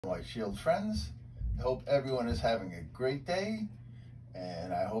My Shield friends, I hope everyone is having a great day,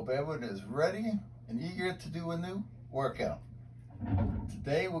 and I hope everyone is ready and eager to do a new workout.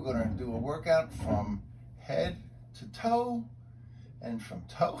 Today we're going to do a workout from head to toe and from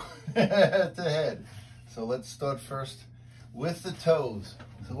toe to head. So let's start first with the toes.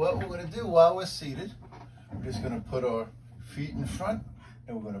 So what we're going to do while we're seated, we're just going to put our feet in front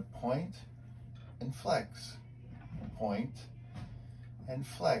and we're going to point and flex. Point and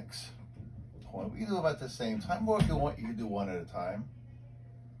flex. Point. We can do them at the same time, or if you want, you can do one at a time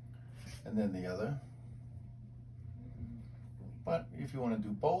and then the other. But if you want to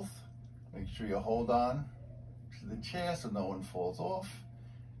do both, make sure you hold on to the chair so no one falls off.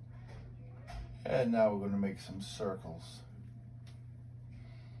 And now we're going to make some circles.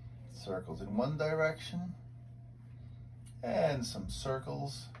 Circles in one direction and some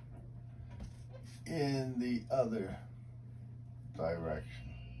circles in the other direction.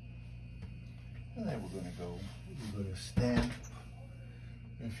 And then we're going to stand.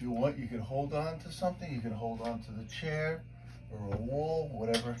 If you want, you can hold on to something. You can hold on to the chair or a wall,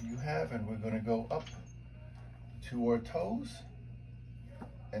 whatever you have, and we're going to go up to our toes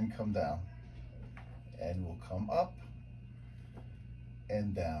and come down. And we'll come up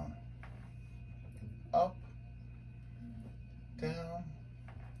and down. Up, down,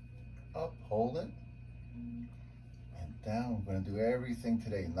 up, hold it, and down. We're going to do everything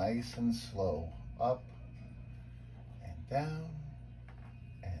today nice and slow. Up and down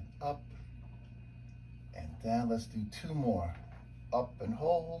and up and down. Let's do two more. Up and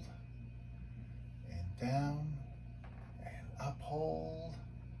hold and down and up, hold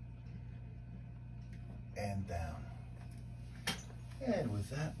and down. And with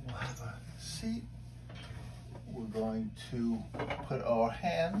that, we'll have a seat. We're going to put our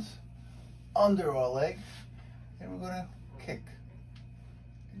hands under our leg and we're going to kick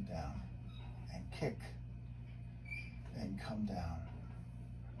and down and kick and come down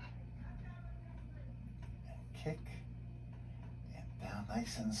and kick and down,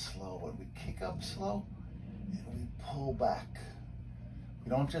 nice and slow. When we kick up slow and we pull back, we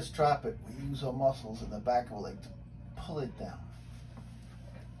don't just drop it, we use our muscles in the back of our leg to pull it down.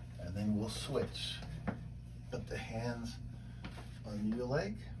 And then we'll switch. Put the hands on your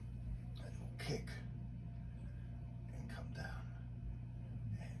leg and we'll kick and come down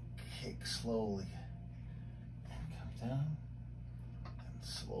and kick slowly and come down and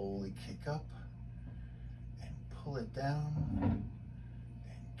slowly kick up and pull it down and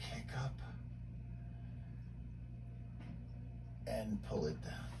kick up and pull it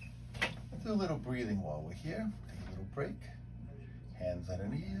down. We'll do a little breathing while we're here. Take a little break. Hands on the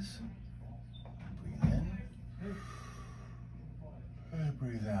knees. Breathe in. And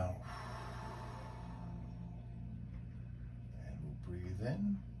breathe out. And we'll breathe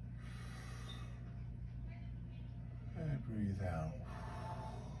in. And breathe out.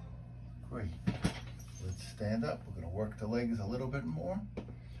 Great. Let's stand up. We're going to work the legs a little bit more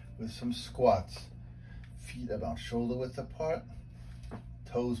with some squats. Feet about shoulder width apart.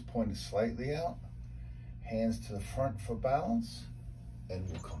 Toes pointed slightly out. Hands to the front for balance. And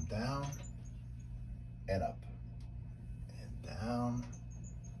we'll come down and up. Down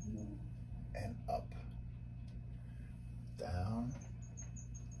and up, down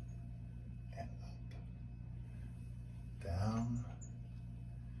and up, down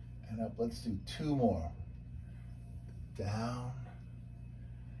and up. Let's do two more. Down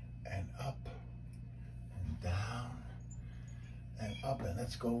and up and down and up. And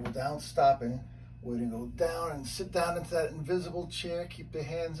let's go down, stopping. We're going to go down and sit down into that invisible chair. Keep the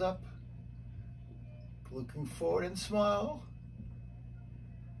hands up. Looking forward and smile.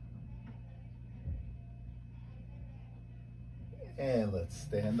 And let's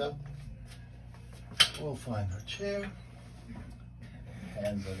stand up. We'll find our chair.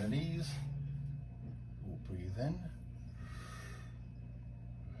 Hands on the knees. We'll breathe in.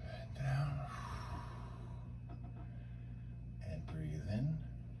 And down. And breathe in.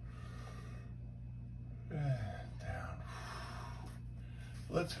 And down.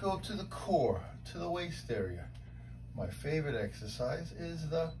 Let's go to the core, to the waist area. My favorite exercise is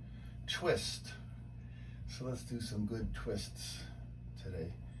the twist. So let's do some good twists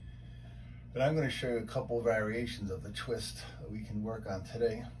today. But I'm going to show you a couple of variations of the twist that we can work on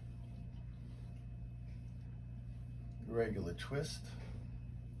today. Regular twist.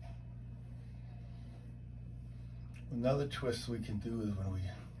 Another twist we can do is when we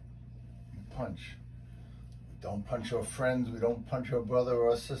punch. We don't punch our friends, we don't punch our brother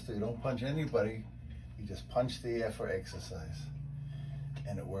or our sister, we don't punch anybody. We just punch the air for exercise.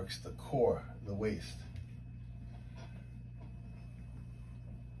 And it works the core, the waist.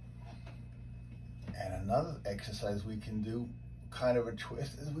 another exercise we can do, kind of a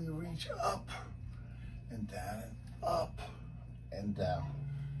twist, is we reach up and down and up and down.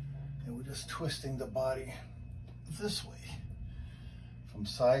 And we're just twisting the body this way, from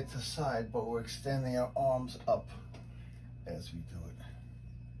side to side, but we're extending our arms up as we do it.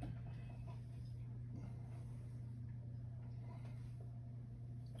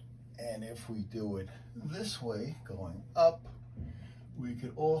 And if we do it this way, going up, we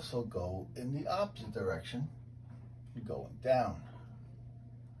could also go in the opposite direction, going down.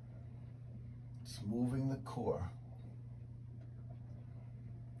 It's moving the core.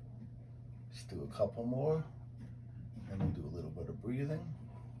 Let's do a couple more, and we'll do a little bit of breathing.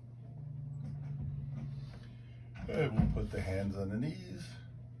 And we'll put the hands on the knees.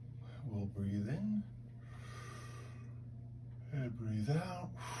 We'll breathe in and breathe out.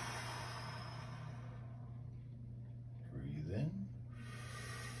 Breathe in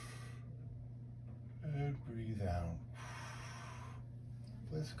and breathe out.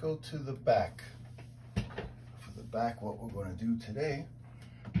 Let's go to the back. For the back, what we're going to do today,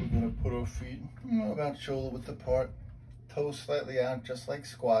 we're going to put our feet about shoulder width apart, toes slightly out, just like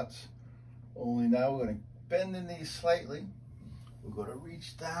squats. Only now we're going to bend the knees slightly. We're going to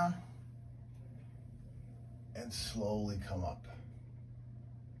reach down and slowly come up.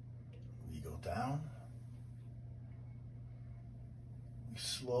 We go down. We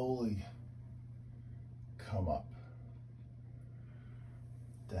slowly come up.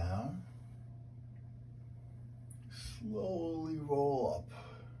 Down. Slowly roll up.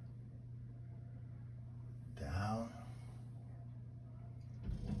 Down.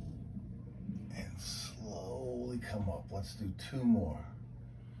 And slowly come up. Let's do two more.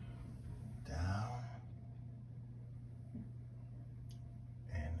 Down.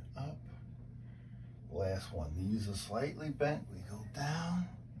 And up. Last one. Knees are slightly bent. We go down.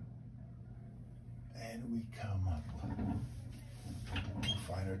 And we come up. We'll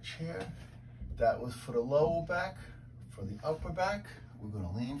find our chair. That was for the lower back. For the upper back, we're going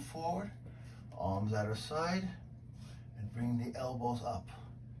to lean forward, arms at our side, and bring the elbows up.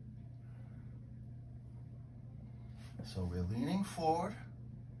 So we're leaning forward,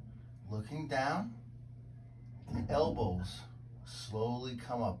 looking down. The elbows slowly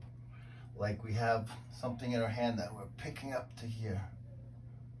come up, like we have something in our hand that we're picking up to here.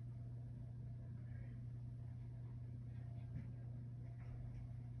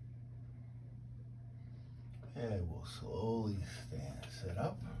 And we'll slowly stand, sit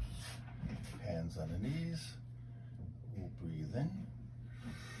up, hands on the knees. We'll breathe in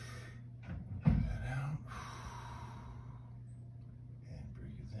and out, and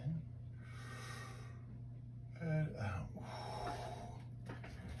breathe in and out.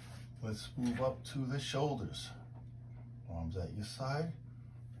 Let's move up to the shoulders. Arms at your side.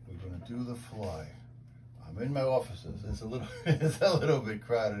 We're going to do the fly. I'm in my offices. It's a little bit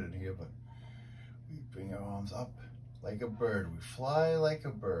crowded in here, but we bring our arms up like a bird. We fly like a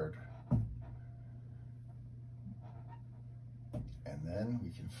bird. And then we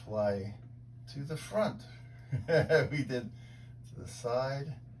can fly to the front. We did to the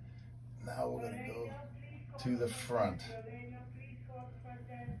side. Now we're going to go to the front.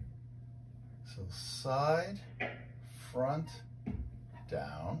 So side, front,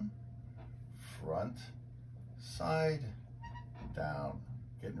 down, front, side, down.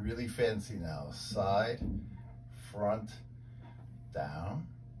 Getting really fancy now. Side, front, down,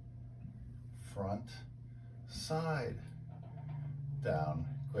 front, side, down.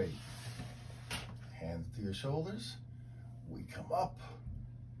 Great. Hands to your shoulders. We come up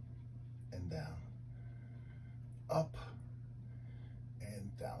and down. Up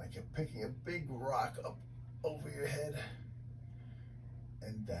and down. Like you're picking a big rock up over your head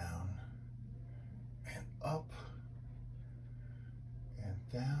and down and up and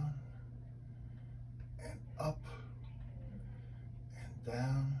down and up and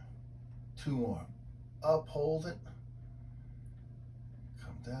down. Two more. Up, hold it.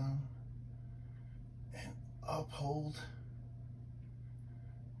 Come down and up, hold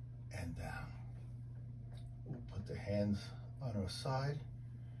and down. We'll put the hands on our side.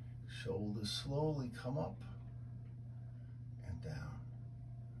 Shoulders slowly come up and down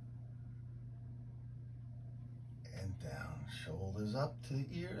and down. Shoulders up to the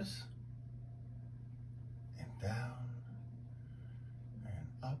ears and down and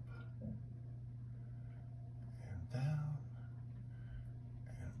up and down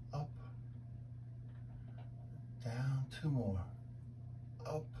and up, down. Two more.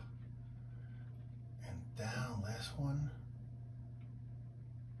 Up and down. Last one.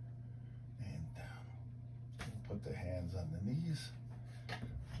 And down. We'll put the hands on the knees.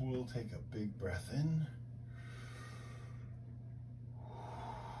 We'll take a big breath in.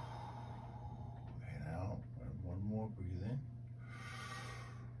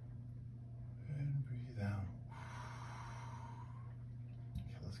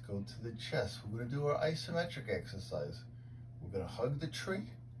 go to the chest. We're going to do our isometric exercise. We're going to hug the tree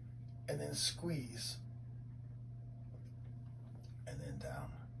and then squeeze. And then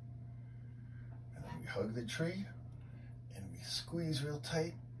down. And then we hug the tree and we squeeze real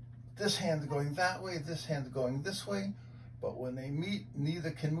tight. This hand going that way, this hand going this way. But when they meet,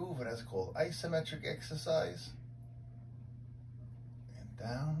 neither can move, and that's called isometric exercise. And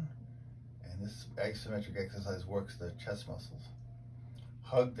down. And this isometric exercise works the chest muscles.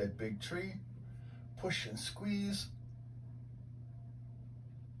 Hug that big tree, push and squeeze,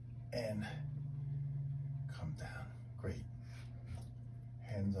 and come down. Great.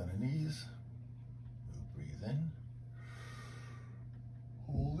 Hands on the knees. We'll breathe in,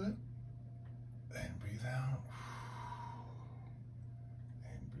 hold it, and breathe out.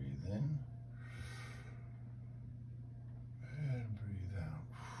 And breathe in, and breathe out.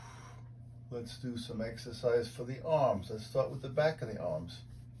 Let's do some exercise for the arms. Let's start with the back of the arms.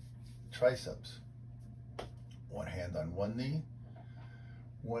 Triceps. One hand on one knee.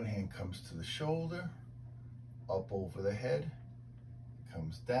 One hand comes to the shoulder, up over the head,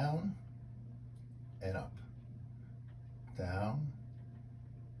 comes down and up. Down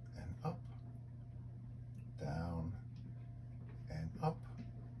and up. Down and up.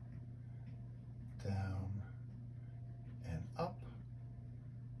 Down and up.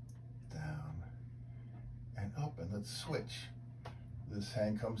 Down and up. And let's switch. This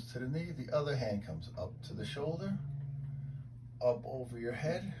hand comes to the knee, the other hand comes up to the shoulder, up over your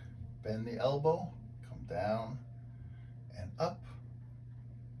head, bend the elbow, come down and up,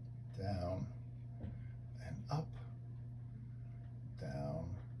 down and up, down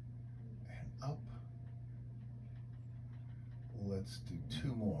and up. Let's do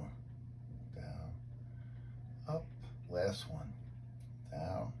two more. Down, up, last one.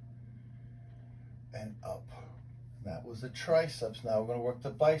 Down and up. That was the triceps. Now we're going to work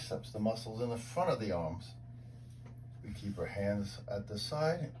the biceps, the muscles in the front of the arms. We keep our hands at the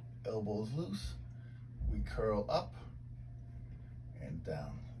side, elbows loose. We curl up and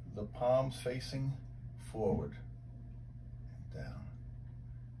down. The palms facing forward and down,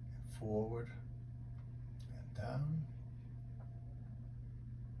 and forward and down.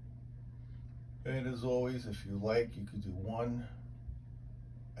 And as always, if you like, you could do one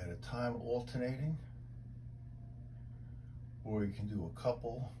at a time, alternating. Or you can do a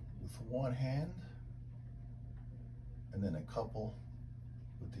couple with one hand, and then a couple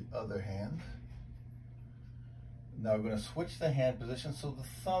with the other hand. Now we're going to switch the hand position so the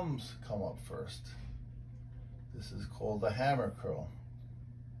thumbs come up first. This is called the hammer curl.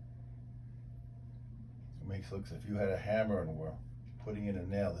 It makes it look as if you had a hammer and were putting in a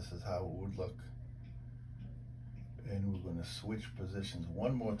nail. This is how it would look. And we're going to switch positions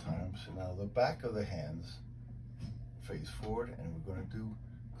one more time. So now the back of the hands face forward, and we're going to do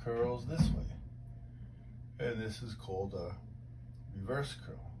curls this way. And this is called a reverse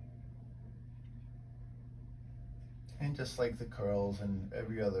curl. And just like the curls and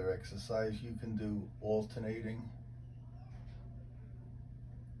every other exercise, you can do alternating.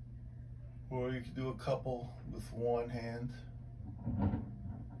 Or you can do a couple with one hand,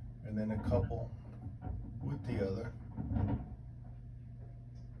 and then a couple with the other.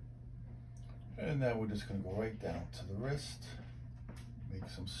 And now we're just going to go right down to the wrist, make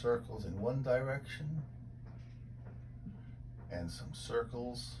some circles in one direction, and some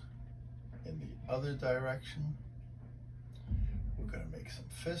circles in the other direction. We're going to make some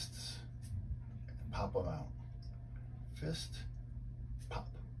fists and pop them out. Fist, pop.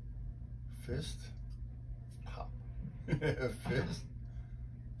 Fist, pop. Fist,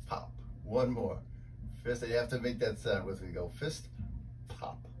 pop. One more. Fist, and you have to make that sound with me. Go fist,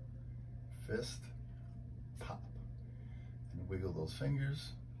 pop. Fist, pop. And wiggle those fingers.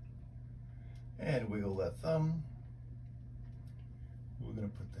 And wiggle that thumb. We're going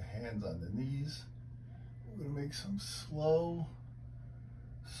to put the hands on the knees. We're going to make some slow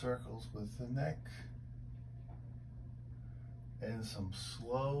circles with the neck. And some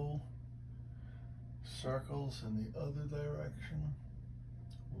slow circles in the other direction.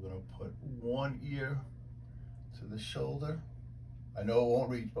 We're going to put one ear to the shoulder. I know it won't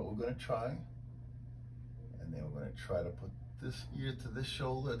reach, but we're going to try. And then we're going to try to put this ear to this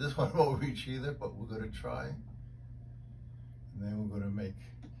shoulder. This one won't reach either, but we're going to try. And then we're going to make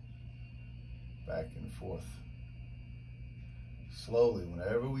back and forth. Slowly,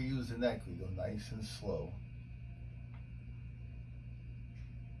 whenever we use the neck, we go nice and slow.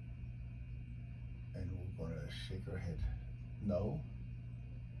 And we're going to shake our head no.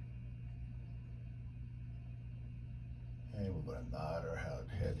 And we're going to nod our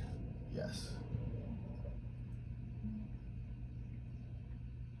head yes.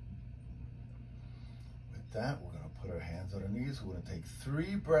 that, we're going to put our hands on our knees. We're going to take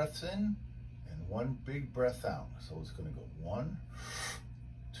 3 breaths in and 1 big breath out. So it's going to go 1,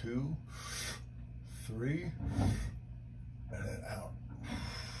 2, 3, and then out.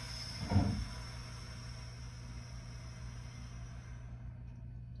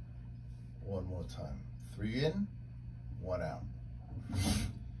 One more time. 3 in, 1 out.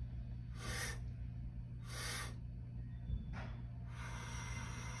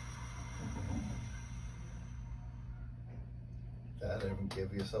 That, everyone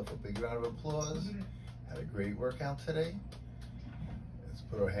give yourself a big round of applause. Had a great workout today. Let's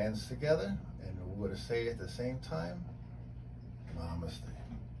put our hands together and we're going to say at the same time, Namaste.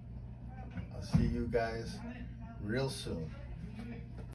 I'll see you guys real soon.